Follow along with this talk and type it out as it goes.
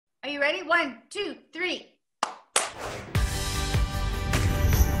Are you ready? 1, 2, 3.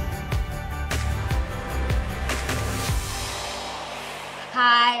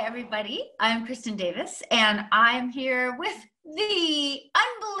 Hi, everybody. I'm Kristin Davis, and I'm here with the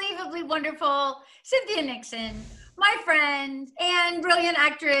unbelievably wonderful Cynthia Nixon, my friend and brilliant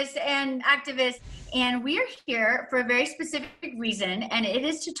actress and activist. And we are here for a very specific reason, and it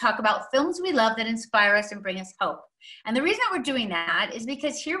is to talk about films we love that inspire us and bring us hope. And the reason that we're doing that is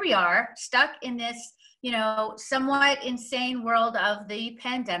because here we are stuck in this, somewhat insane world of the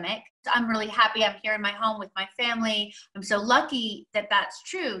pandemic. I'm really happy I'm here in my home with my family. I'm so lucky that that's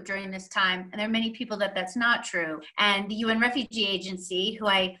true during this time. And there are many people that that's not true. And the UN Refugee Agency, who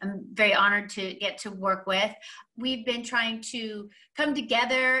I am very honored to get to work with, we've been trying to come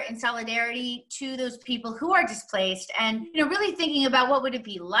together in solidarity to those people who are displaced and, really thinking about what would it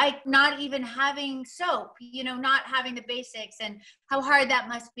be like not even having soap, not having the basics and how hard that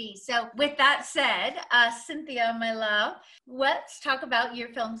must be. So with that said, Cynthia, my love, let's talk about your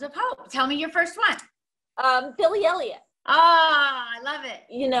films of hope. Tell me your first one. Billy Elliot. I love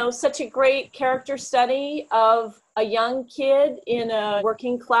it. Such a great character study of a young kid in a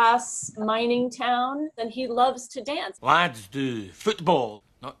working class mining town, and he loves to dance. Lads do football,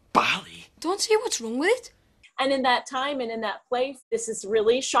 not ballet. Don't see what's wrong with it. And in that time and in that place, this is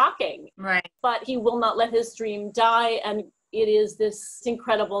really shocking. Right. But he will not let his dream die, and it is this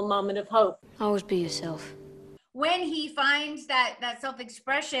incredible moment of hope. Always be yourself. When he finds that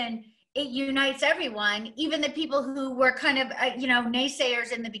self-expression, it unites everyone, even the people who were kind of,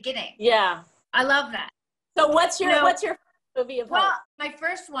 naysayers in the beginning. Yeah. I love that. So what's your movie of hope? Well, my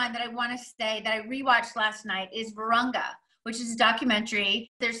first one that I want to say that I rewatched last night is Virunga, which is a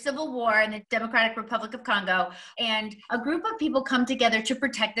documentary. There's civil war in the Democratic Republic of Congo, and a group of people come together to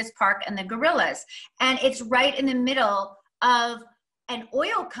protect this park and the gorillas. And it's right in the middle of an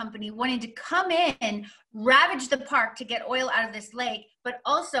oil company wanting to come in, ravage the park to get oil out of this lake, but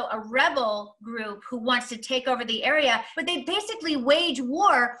also a rebel group who wants to take over the area. But they basically wage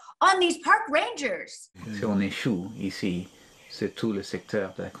war on these park rangers. Si on échoue ici, c'est tout le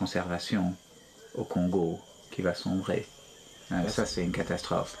secteur de la conservation au Congo qui va sombrer. Ça, c'est une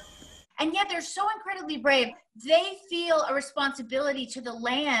catastrophe. And yet they're so incredibly brave. They feel a responsibility to the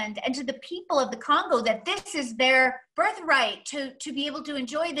land and to the people of the Congo that this is their birthright to be able to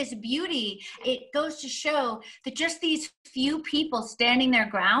enjoy this beauty. It goes to show that just these few people standing their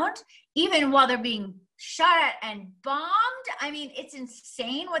ground, even while they're being shot at and bombed, it's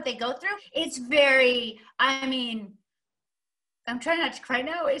insane what they go through. It's very, I'm trying not to cry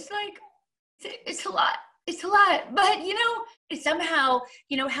now. It's like, it's a lot. It's a lot, but it somehow,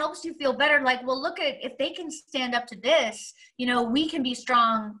 helps you feel better. Like, well, look at, if they can stand up to this, we can be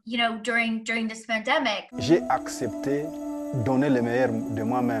strong, during this pandemic. J'ai accepté donner le meilleur de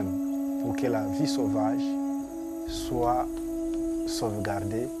moi-même pour que la vie sauvage soit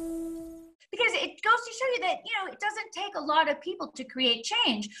sauvegardée. Because it goes to show you that, it doesn't take a lot of people to create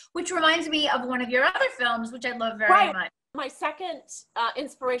change, which reminds me of one of your other films, which I love very much. My second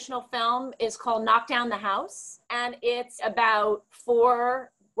inspirational film is called Knock Down the House, and it's about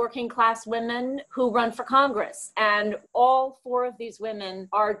 4 working class women who run for Congress. And all 4 of these women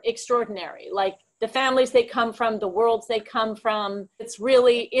are extraordinary, like the families they come from, the worlds they come from. It's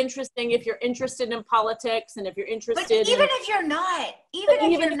really interesting if you're interested in politics and if you're interested But even if you're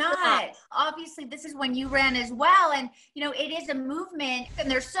not, obviously this is when you ran as well. And, it is a movement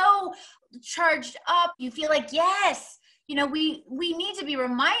and they're so charged up. You feel like, yes, we need to be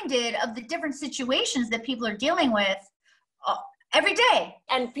reminded of the different situations that people are dealing with every day.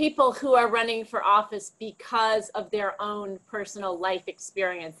 And people who are running for office because of their own personal life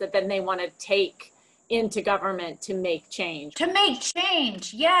experience that then they want to take into government to make change. To make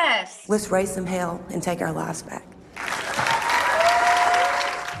change, yes. Let's raise some hell and take our lives back.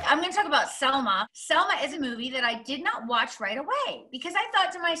 I'm going to talk about Selma. Selma is a movie that I did not watch right away because I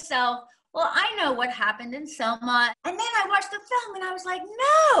thought to myself, well, I know what happened in Selma. And then I watched the film and I was like,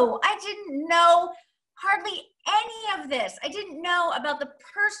 no, I didn't know hardly any of this. I didn't know about the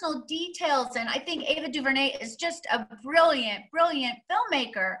personal details. And I think Ava DuVernay is just a brilliant, brilliant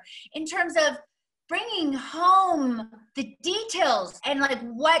filmmaker in terms of bringing home the details and like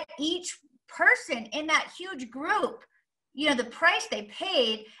what each person in that huge group, the price they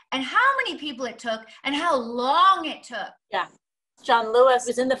paid and how many people it took and how long it took. Yeah. John Lewis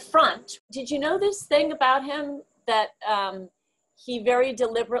was in the front. Did you know this thing about him that he very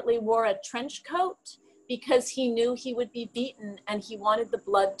deliberately wore a trench coat because he knew he would be beaten and he wanted the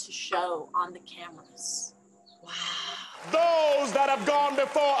blood to show on the cameras? Wow. Those that have gone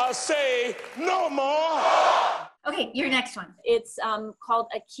before us say, no more. Okay, your next one. It's called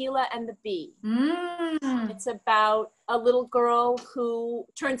Aquila and the Bee. Mm. It's about a little girl who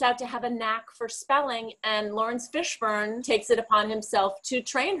turns out to have a knack for spelling, and Lawrence Fishburne takes it upon himself to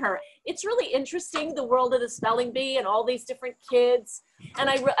train her. It's really interesting, the world of the spelling bee and all these different kids. And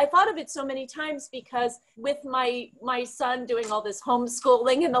I thought of it so many times because with my son doing all this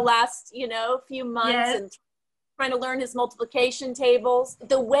homeschooling in the last, few months, yes. and trying to learn his multiplication tables,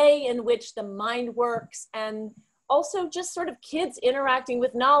 the way in which the mind works, and also just sort of kids interacting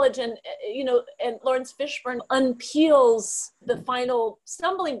with knowledge, and and Lawrence Fishburne unpeels the final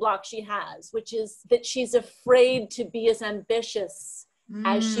stumbling block she has, which is that she's afraid to be as ambitious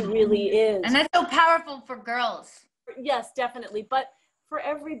as she really is. And that's so powerful for girls. Yes, definitely. But for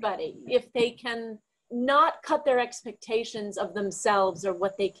everybody, if they can not cut their expectations of themselves or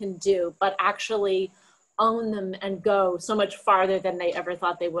what they can do, but actually own them and go so much farther than they ever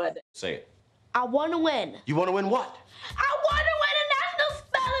thought they would. Say it. I want to win. You want to win what? I want to win a national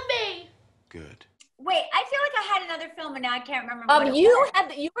spelling bee. Good. Wait, I feel like I had another film and now I can't remember what it you was.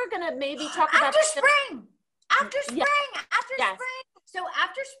 You were gonna maybe talk about After Spring. After Yes. Spring. So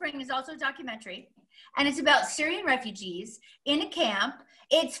After Spring is also a documentary, and it's about Syrian refugees in a camp.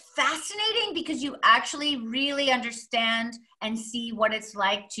 It's fascinating because you actually really understand and see what it's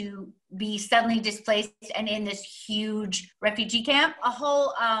like to be suddenly displaced and in this huge refugee camp. A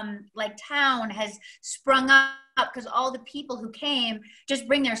whole town has sprung up because all the people who came just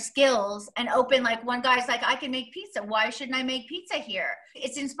bring their skills and open, like one guy's like, I can make pizza. Why shouldn't I make pizza here?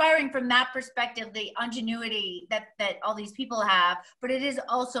 It's inspiring from that perspective, the ingenuity that all these people have. But it is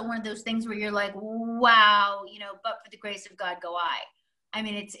also one of those things where you're like, wow, but for the grace of God go I. I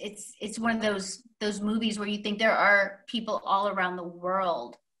mean, it's one of those movies where you think there are people all around the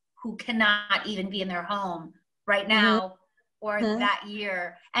world who cannot even be in their home right now or that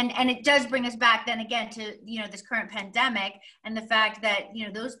year. And it does bring us back then again to, this current pandemic and the fact that,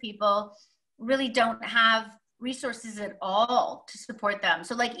 those people really don't have resources at all to support them.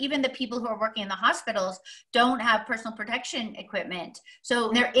 So like even the people who are working in the hospitals don't have personal protection equipment. So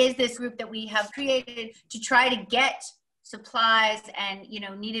there is this group that we have created to try to get supplies and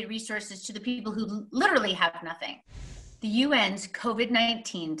needed resources to the people who literally have nothing. The UN's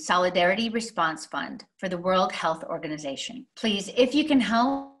COVID-19 Solidarity Response Fund for the World Health Organization. Please, if you can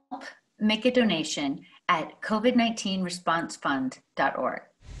help, make a donation at covid19responsefund.org.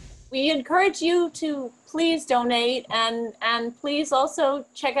 We encourage you to please donate and please also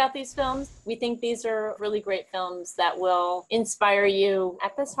check out these films. We think these are really great films that will inspire you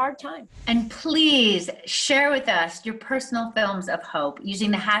at this hard time. And please share with us your personal films of hope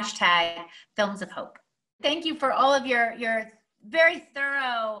using the hashtag Films of Hope. Thank you for all of your very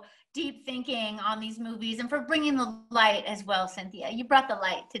thorough, deep thinking on these movies and for bringing the light as well, Cynthia. You brought the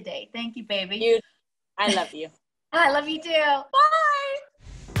light today. Thank you, baby. I love you. I love you too. Bye.